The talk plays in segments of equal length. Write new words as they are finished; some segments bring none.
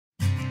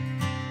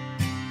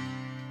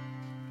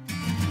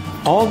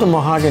All the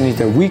mahogany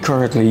that we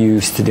currently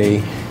use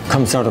today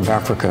comes out of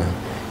Africa.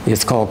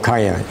 It's called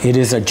kaya. It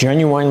is a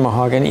genuine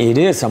mahogany. It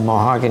is a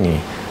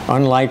mahogany.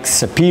 Unlike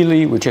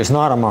sapele, which is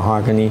not a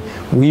mahogany,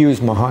 we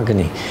use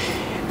mahogany.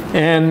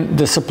 And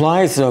the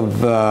supplies of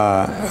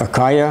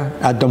kaya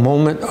at the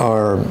moment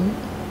are,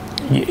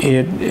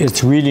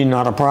 it's really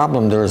not a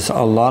problem. There's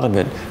a lot of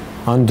it.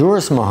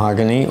 Honduras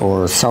mahogany,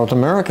 or South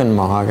American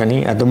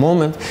mahogany, at the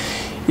moment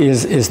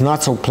is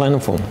not so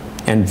plentiful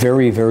and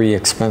very, very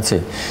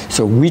expensive.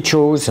 So we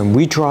chose and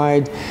we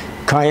tried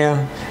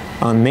kaya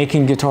on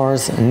making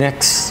guitars,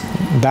 necks,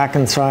 back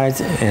and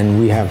sides, and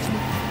we have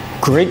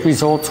great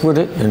results with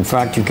it. In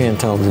fact, you can't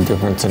tell the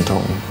difference in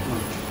tone.